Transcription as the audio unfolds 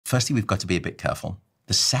Firstly, we've got to be a bit careful.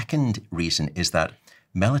 The second reason is that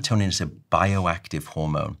melatonin is a bioactive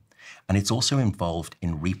hormone, and it's also involved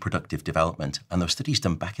in reproductive development. And there were studies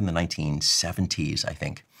done back in the 1970s, I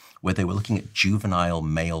think, where they were looking at juvenile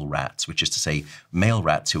male rats, which is to say male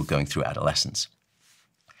rats who were going through adolescence.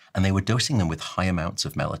 And they were dosing them with high amounts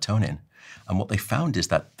of melatonin. And what they found is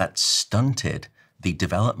that that stunted the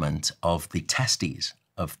development of the testes,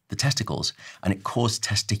 of the testicles, and it caused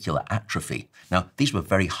testicular atrophy. Now, these were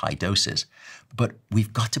very high doses, but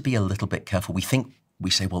we've got to be a little bit careful. We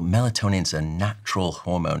say, well, melatonin's a natural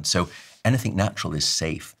hormone, so anything natural is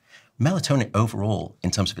safe. Melatonin overall,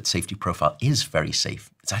 in terms of its safety profile, is very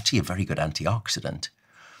safe. It's actually a very good antioxidant.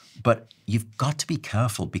 But you've got to be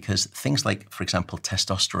careful because things like, for example,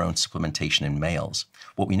 testosterone supplementation in males,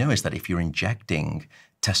 what we know is that if you're injecting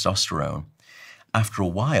testosterone, after a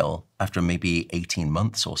while, after maybe 18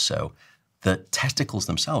 months or so, the testicles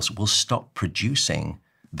themselves will stop producing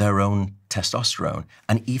their own testosterone.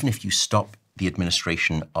 And even if you stop the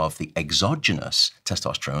administration of the exogenous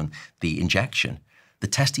testosterone, the injection, the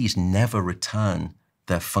testes never return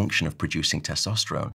their function of producing testosterone.